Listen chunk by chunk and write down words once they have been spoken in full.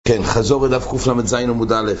כן, חזור דף קל"ז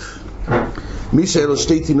עמוד א'. מי שאין לו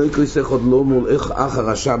שתי תינוקות אחד לא מול אחר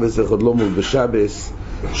השבס ואחד לא מול בשבס,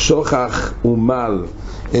 שוכח ומל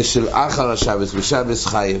של אחר השבס ושבס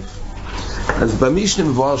חייב. אז במשנה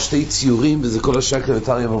מבואר שתי ציורים, וזה כל השקל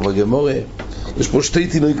ותריה ובגמורה. יש פה שתי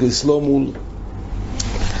תינוקות לא מול.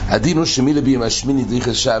 הדין הוא שמילה ביום השמיני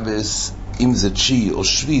דריך שבס, אם זה תשי או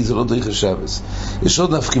שבי, זה לא דריך שבס. יש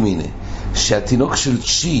עוד נפקא מינה שהתינוק של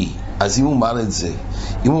תשי, אז אם הוא מעל את זה,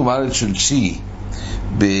 אם הוא מעל את של תשי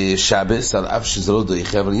בשבס, על אף שזה לא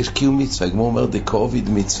דריכה, אבל יש קיום מצווה, כמו אומר דקוביד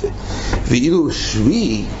מצווה. ואילו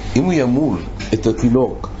שבי, אם הוא ימול את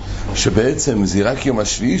התינוק שבעצם זה רק יום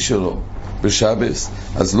השביעי שלו בשבס,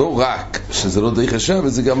 אז לא רק שזה לא דריכה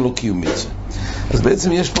שבס, זה גם לא קיום מצווה. אז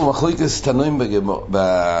בעצם יש פה מחלוקת תנועים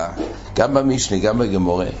גם במשנה, גם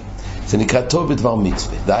בגמורה. זה נקרא טוב בדבר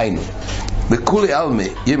מצווה. דהיינו, בכולי עלמא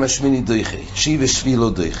יום השמיני דריכה, תשי ושביעי לא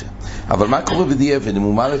דריכה. אבל מה קורה בדיעבד אם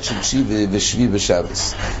הוא מעלת של תשי ושביעי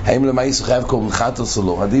בשבס? האם למעשה חייב קורבן חטוס או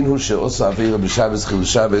לא? הדין הוא שעושה עבירה בשבס חילול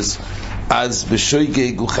שבס, אז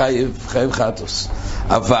בשוגג הוא חייב חטוס.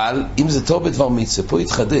 אבל אם זה טוב בדבר מצווה, פה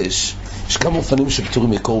יתחדש. יש כמה אופנים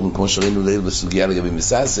שפטורים מקורבן, כמו שראינו ליל בסוגיה לגבי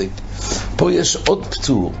מסעסק. פה יש עוד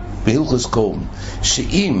פטור בהלכות קורבן,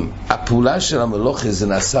 שאם הפעולה של המלוכה זה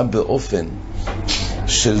נעשה באופן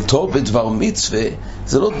של טוב בדבר מצווה,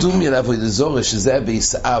 זה לא דומי לעבוד זורש, שזה היה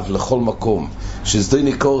בישאב לכל מקום, שזדוי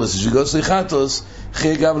ניקורס שגוס לחטוס,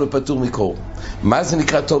 חי גם לא פטור מקורבן. מה זה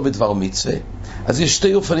נקרא טוב בדבר מצווה? אז יש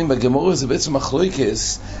שתי אופנים בגמורה, זה בעצם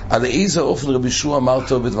מחלוקס על איזה אופן רבי שוע אמר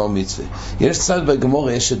טוב בדבר מצווה. יש צד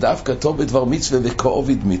בגמורה שדווקא טוב בדבר מצווה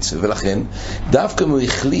וכאוביד מצווה, ולכן דווקא הוא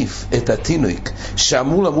החליף את התינוק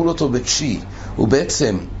שאמול אותו בתשי, הוא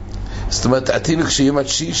בעצם, זאת אומרת התינוק שיום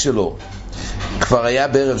התשי שלו כבר היה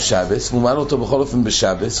בערב שבס, הוא מעל אותו בכל אופן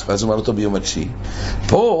בשבס, ואז הוא מעל אותו ביום התשיעי.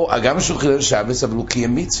 פה, גם שהוא חילל שבס, אבל הוא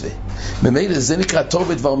קיים מצווה. ממילא זה נקרא טוב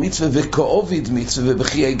בדבר מצווה וכאוביד מצווה,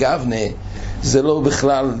 ובחיי גבנה, זה לא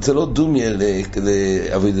בכלל, זה לא דומיה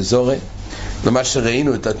לעבודה זורה, למה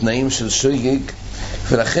שראינו את התנאים של שוגג,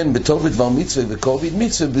 ולכן בטוב בדבר מצווה וכאוביד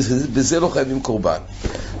מצווה, בזה לא חייבים קורבן.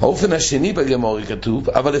 האופן השני בגמורה כתוב,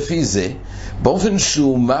 אבל לפי זה, באופן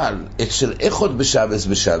שהוא מעל את של אחד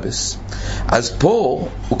בשבס, אז פה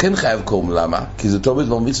הוא כן חייב קורבן. למה? כי זה טוב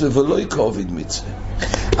בדבר מצווה ולא כאוביד מצווה.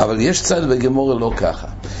 אבל יש צד בגמורה לא ככה,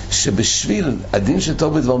 שבשביל הדין של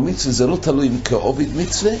טוב בדבר מצווה זה לא תלוי עם כאוביד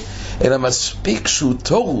מצווה, אלא מספיק שהוא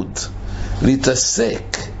תורוד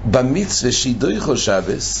להתעסק במצווה שידויכו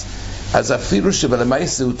שבס, אז אפילו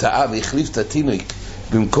שבלמייסה הוא טעה והחליף את התינוק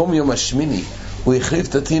במקום יום השמיני, הוא החליף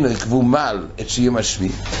את התינוק והוא מעל את שיום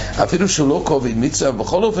השביעי, אפילו שהוא לא כאוביד מצווה,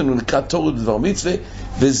 בכל אופן הוא נקרא תורוד בדבר מצווה,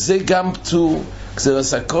 וזה גם פטור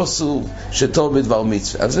כסרס הכוסו שטוב בדבר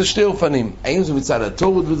מצווה. אז זה שתי אופנים, האם זה מצד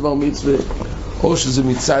התורוד בדבר מצווה או שזה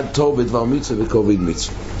מצד טוב בדבר מצווה וכאוביד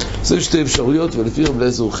מצווה. זה שתי אפשרויות, ולפי רב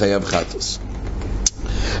אליעזר הוא חייב חטוס.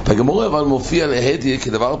 בגמורה אבל מופיע להדיה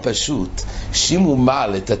כדבר פשוט, שאם הוא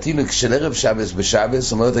מעל את התינוק של ערב שבס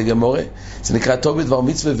בשבס, אומרת הגמורה, זה נקרא טוב בדבר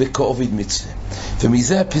מצווה וכאוביד מצווה.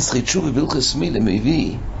 ומזה הפסחי תשובה בהלכות מילה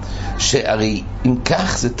מביא שהרי אם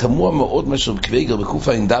כך זה תמוה מאוד מה שבקוויגר בקוף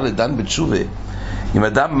ע"ד דן בתשובה. אם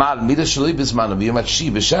אדם מעל מילה שלוי בזמנו ביום התשיעי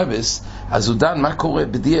בשבס, אז הוא דן מה קורה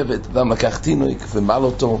בדיעבד. אדם לקח תינוק ומעל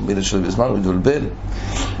אותו מילה שלוי בזמנו, מתבלבל.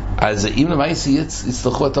 אז אם למעשה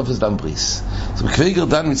יצטרכו הטופס דם בריס. אז בקוויגר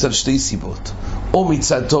דן מצד שתי סיבות, או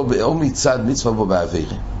מצד טוב או מצד מצווה בו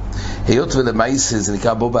בעבירה. היות ולמעשה זה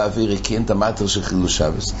נקרא בו בעבירה כי אין את המטר של חילול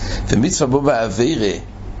שבס, ומצווה בו בעבירה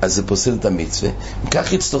אז זה פוסל את המצווה,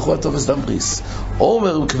 וכך יצטרכו הטופס דם בריס. או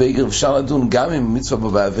אומר בקוויגר אפשר לדון גם אם מצווה בו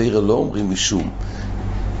בעבירה לא אומרים משום,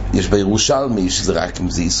 יש בירושלמי שזה רק אם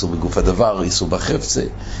זה איסור בגוף הדבר, איסור בחפצה.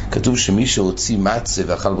 כתוב שמי שהוציא מצה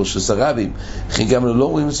ואכל בו של רבים, לכן גם לא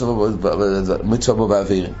אומרים מצווה בו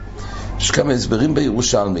בעבירה. יש כמה הסברים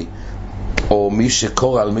בירושלמי. או מי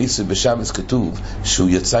שקורא על מצווה בשבס, כתוב שהוא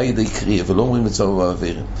יצא ידי קריאה ולא אומרים מצווה בו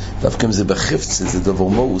בעבירה. דווקא אם זה בחפצה, זה דבר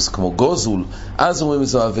מאוס כמו גוזול, אז אומרים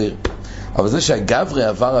מצווה בעבירה. אבל זה שהגברי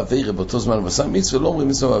עבר עבירה באותו זמן ועשה מצווה, לא אומרים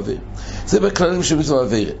מצווה בעבירה. זה בכללים של מצווה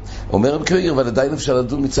בעבירה. אומר רב קוויגר, אבל עדיין אפשר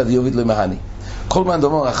לדון מצד יוביד למהני. כל מה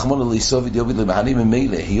דומה רחמון על יסוביד יוביד למהני,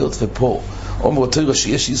 ממילא, היות ופה אומר אותו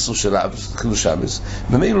שיש איסור של חילול שבס,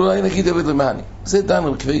 ממילא אולי נגיד יוביד למהני. זה דן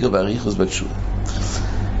רב קוויגר באריכוס בתשובה.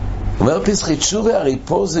 אומר פסחי תשובה, הרי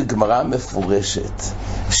פה זה גמרא מפורשת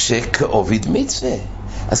שכאוביד מצווה.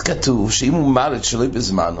 אז כתוב שאם הוא מעלת שלוי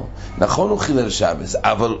בזמנו, נכון הוא חילל שבס,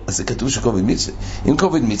 אבל זה כתוב שכאוביד מצווה. אם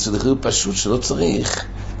כאוביד מצווה, זה פשוט שלא צריך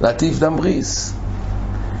להטיף דם בריס.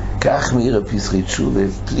 כך מאיר פסחי תשובה,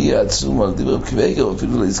 פלי עצום על דברי קוויגר,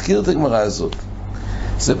 אפילו להזכיר את הגמרא הזאת.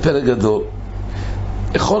 זה פלא גדול.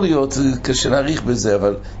 יכול להיות, קשה להעריך בזה,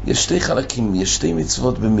 אבל יש שתי חלקים, יש שתי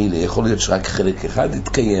מצוות במילה, יכול להיות שרק חלק אחד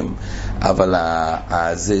יתקיים, אבל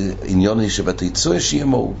זה עניוני שבתיצוע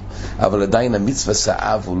שימו, אבל עדיין המצווה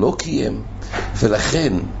סעב הוא לא קיים,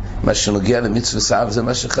 ולכן מה שנוגע למצווה סעב זה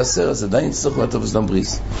מה שחסר, אז עדיין צריך לטוב זדם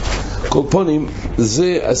בריס. קורפונים,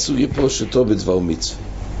 זה הסוגיה פה שטוב בדבר מצווה.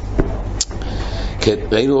 כן,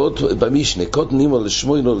 ראינו עוד במשנה, קוט נימו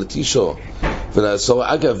לשמוינו לתישו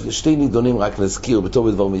ולעשור. אגב, שתי נידונים רק להזכיר בתור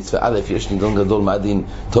בדבר מצווה. א', יש נידון גדול מה דין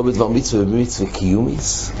טוב בדבר מצווה ובמצווה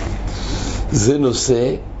קיומיס. זה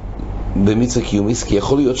נושא במצווה קיומיס, כי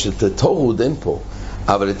יכול להיות שתתורוד אין פה,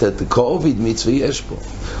 אבל את הקרוביד מצווה יש פה.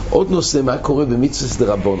 עוד נושא, מה קורה במצווה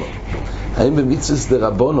דרבנון. האם במצווה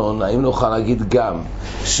דרבנון, האם נוכל להגיד גם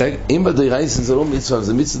שאם בדיירייס זה לא מצווה,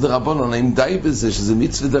 זה מצווה דרבנון, האם די בזה שזה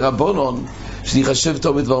מצווה דרבנון שתיחשב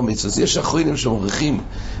טוב בדבר מצווה? אז יש אחרונים שמוכרחים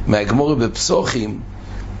מהגמורה בפסוחים,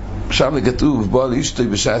 שם כתוב בוא על אשתוי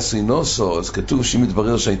בשעה סינוסו, אז כתוב שאם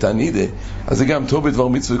מתברר שהייתה נידה, אז זה גם טוב בדבר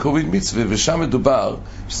מצווה וקרוביד מצווה, ושם מדובר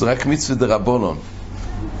שזה רק מצווה דרבנון.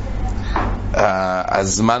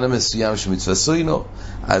 הזמן המסוים שמצווה סוינו,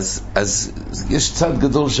 אז יש צד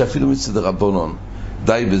גדול שאפילו מצווה דרבנון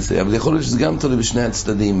די בזה, אבל יכול להיות שזה גם תלוי בשני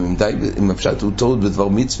הצדדים, אם הפשט הוא טעות בדבר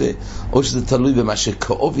מצווה, או שזה תלוי במה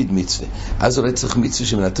שקרוביד מצווה, אז אולי צריך מצווה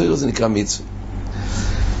שמן התורה, זה נקרא מצווה.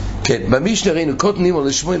 כן, במשנה ראינו קוט נימו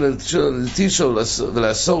לשמוי לתישו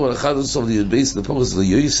ולעשור ולאחד עשור ליודבייס לפורס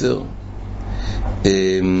ליועסר.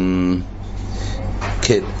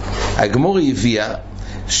 כן, הגמורה הביאה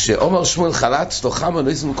שאומר שמואל חלץ תוכמה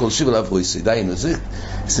לא ישמו כל שיב עליו רויסי. דיינו,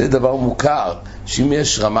 זה דבר מוכר, שאם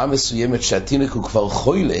יש רמה מסוימת שהתינוק הוא כבר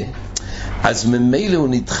חוילה, אז ממילא הוא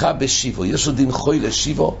נדחה בשיבו, יש לו דין חוילה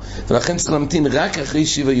שיבו, ולכן צריך להמתין רק אחרי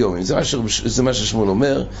 7 יומים. זה מה ששמואל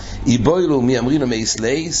אומר, איבוילו מי אמרינו מייס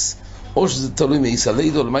לייס, או שזה תלוי מייס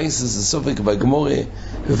הלידו, למייס זה סופק בגמורה,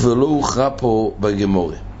 ולא הוכרע פה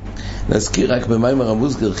בגמורה. נזכיר רק במיימר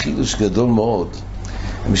המוסגר חידוש גדול מאוד,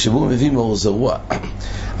 שבו מביא מאור זרוע.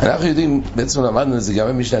 אנחנו יודעים, בעצם למדנו את זה גם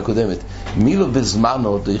במשנה הקודמת, מי לא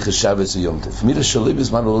בזמנו דרך שבס ויום טף, מי לא שלוי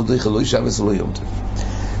בזמנו לא דרך לא שבס ולא יום טף.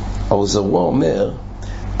 מאור זרוע אומר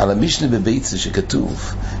על המשנה בביצה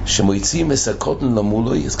שכתוב שמויצים אס הקוטן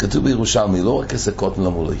למולוי, אז כתוב בירושלמי לא רק אס הקוטן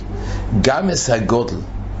למולוי, גם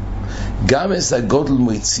אס הגודל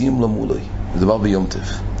מויצים למולוי, מדובר ביום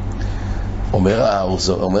טף.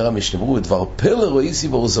 אומר המשנה ברור, דבר פלא רואיסי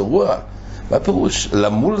באור זרוע, מה פירוש?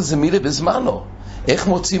 למול זה מילה בזמנו. איך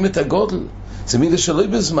מוצאים את הגודל? זה מילה שלא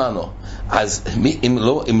בזמנו. אז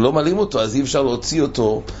אם לא מלאים אותו, אז אי אפשר להוציא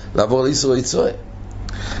אותו, לעבור לישראל יצואה.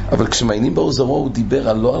 אבל כשמעיינים באור זרוע, הוא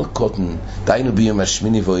דיבר לא על קוטן, דיינו ביום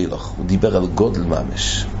השמיני ואילך, הוא דיבר על גודל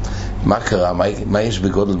ממש. מה קרה? מה יש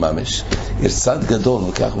בגודל ממש? יש צד גדול,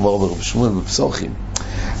 וכך הוא אומר בשמואל בפסוחים.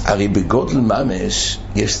 הרי בגודל ממש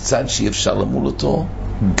יש צד שאי אפשר למול אותו,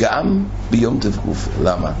 גם ביום תפגוף.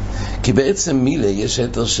 למה? כי בעצם מילה יש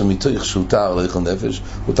היתר שמתוך שהותר לאכול נפש,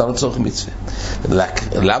 הותר לצורך מצווה.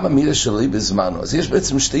 למה מילה שלא בזמנו? אז יש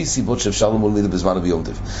בעצם שתי סיבות שאפשר למול מילה בזמנו ביום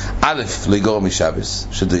תף. א', לגור משבס,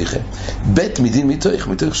 שדריכה. ב', מדין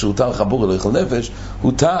מתוך שהותר חבור לאכול נפש,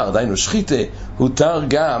 הותר, דיינו שחיתה, הותר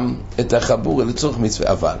גם את החבור לצורך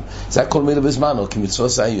מצווה. אבל זה הכל מילה בזמנו, כי מצווה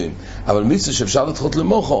עשה היום. אבל מצווה שאפשר לדחות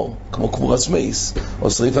למוחו, כמו קבורת מייס,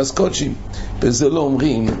 או שריפת קודשים, בזה לא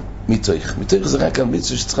אומרים מתוך זה רק על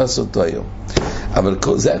מצווה שצריך לעשות אותו היום. אבל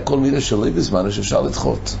זה הכל מילה שלא בזמנו שאפשר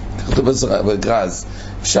לדחות. כתוב בגרז,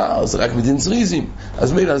 אפשר, זה רק מדין זריזים,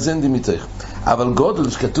 אז מילה זה אין די מתוך. אבל גודל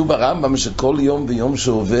שכתוב ברמב"ם שכל יום ויום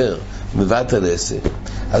שעובר מבט על עשה,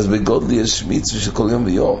 אז בגודל יש מצווה שכל יום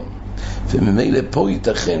ויום, וממילא פה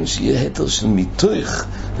ייתכן שיהיה היתר של מתוך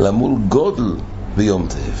למול גודל ביום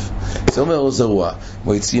טף. זה אומר זרוע,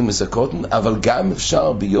 מויצים את הקוטן, אבל גם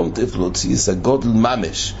אפשר ביום טף להוציא את הגודל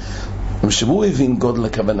ממש. כשהוא הבין גודל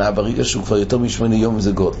הכוונה, ברגע שהוא כבר יותר מ8 יום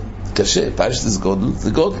זה גודל. קשה, פשט זה גודל, זה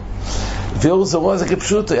גודל. ואור זרוע זה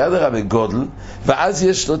כפשוט, יד הרבה גודל, ואז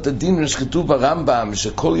יש לו את הדין שכתוב ברמב"ם,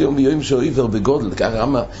 שכל יום ויום שהוא עובר בגודל.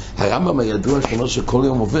 הרמב"ם הידוע שאומר שכל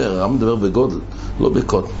יום עובר, הרמב"ם מדבר בגודל, לא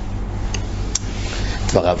בקוטן.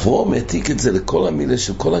 כבר אברהם העתיק את זה לכל המילה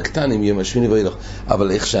של כל הקטנים יום השמיני ואילך,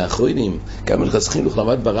 אבל איך שהאחרונים גם הלכס חינוך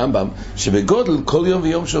למד ברמב"ם שבגודל כל יום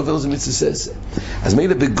ויום שעובר זה מצססה, אז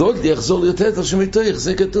מילא בגודל יחזור להיות היתר שמתוך,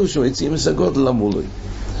 זה כתוב שמציעים את הגודל למולוי.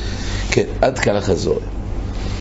 כן, עד כאן החזור.